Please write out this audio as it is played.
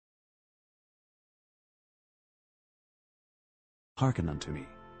Hearken unto me.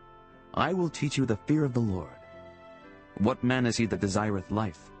 I will teach you the fear of the Lord. What man is he that desireth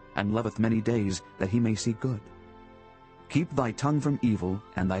life, and loveth many days, that he may see good? Keep thy tongue from evil,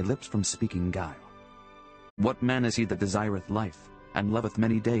 and thy lips from speaking guile. What man is he that desireth life, and loveth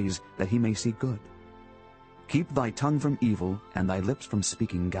many days, that he may see good? Keep thy tongue from evil, and thy lips from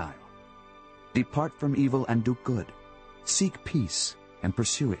speaking guile. Depart from evil, and do good. Seek peace, and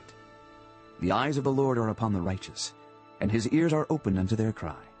pursue it. The eyes of the Lord are upon the righteous, and his ears are open unto their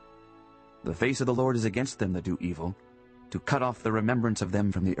cry. The face of the Lord is against them that do evil, to cut off the remembrance of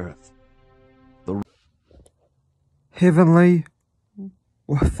them from the earth. Heavenly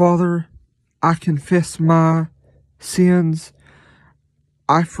Father, I confess my sins.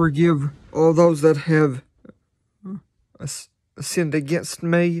 I forgive all those that have sinned against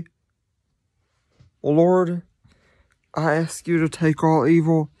me. Lord, I ask you to take all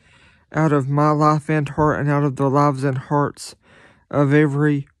evil out of my life and heart, and out of the lives and hearts of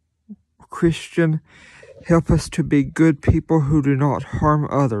every Christian. Help us to be good people who do not harm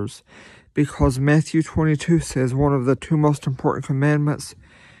others, because Matthew 22 says one of the two most important commandments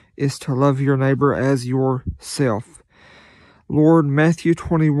is to love your neighbor as yourself. Lord, Matthew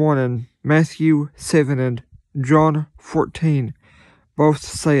 21 and Matthew 7 and John 14 both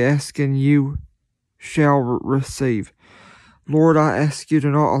say, ask and you shall receive. Lord, I ask you to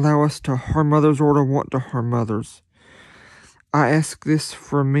not allow us to harm others or to want to harm others. I ask this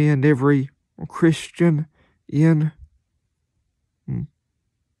for me and every Christian in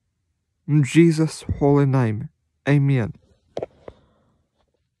Jesus' holy name. Amen.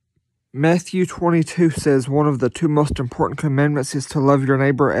 Matthew 22 says one of the two most important commandments is to love your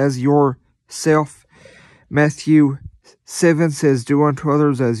neighbor as yourself. Matthew 7 says, do unto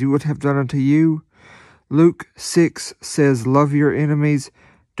others as you would have done unto you. Luke 6 says, love your enemies,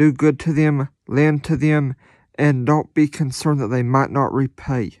 do good to them, lend to them, and don't be concerned that they might not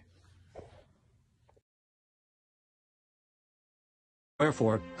repay.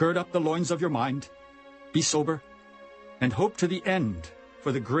 Wherefore, gird up the loins of your mind, be sober, and hope to the end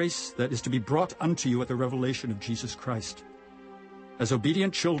for the grace that is to be brought unto you at the revelation of Jesus Christ. As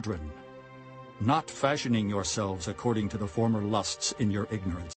obedient children, not fashioning yourselves according to the former lusts in your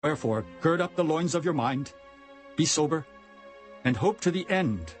ignorance. Wherefore, gird up the loins of your mind, be sober, and hope to the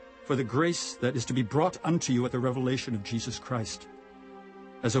end for the grace that is to be brought unto you at the revelation of Jesus Christ.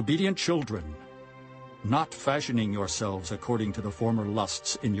 As obedient children, not fashioning yourselves according to the former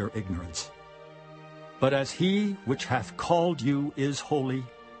lusts in your ignorance. But as he which hath called you is holy,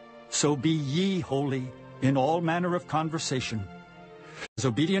 so be ye holy in all manner of conversation. As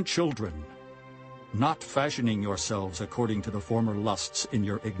obedient children, not fashioning yourselves according to the former lusts in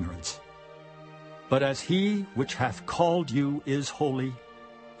your ignorance. But as he which hath called you is holy,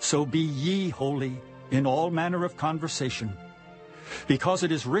 so be ye holy in all manner of conversation. Because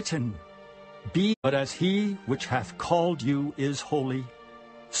it is written, but as he which hath called you is holy,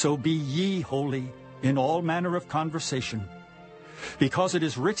 so be ye holy in all manner of conversation. Because it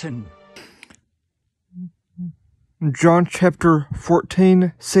is written. John chapter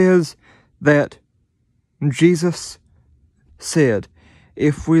 14 says that Jesus said,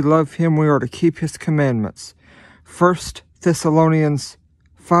 if we love him, we are to keep his commandments. 1 Thessalonians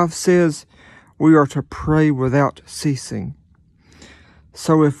 5 says, we are to pray without ceasing.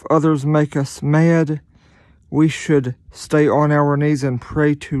 So if others make us mad, we should stay on our knees and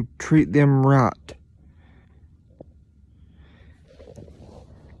pray to treat them right.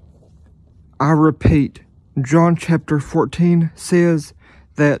 I repeat, John chapter 14 says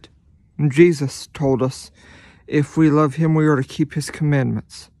that Jesus told us, if we love him, we are to keep his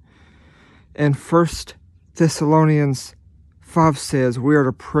commandments. And 1 Thessalonians 5 says we are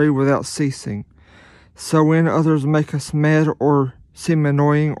to pray without ceasing. So when others make us mad or seem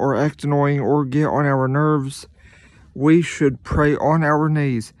annoying or act annoying or get on our nerves, we should pray on our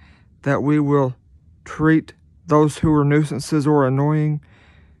knees that we will treat those who are nuisances or annoying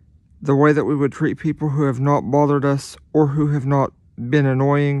the way that we would treat people who have not bothered us or who have not been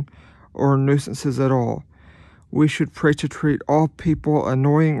annoying or nuisances at all. We should pray to treat all people,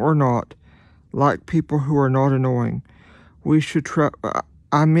 annoying or not, like people who are not annoying. We should pray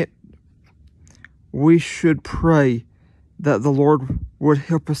that the Lord would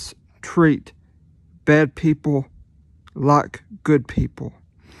help us treat bad people like good people.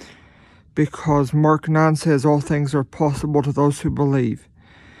 Because Mark 9 says all things are possible to those who believe.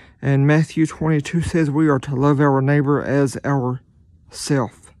 And Matthew 22 says we are to love our neighbor as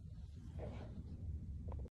ourself.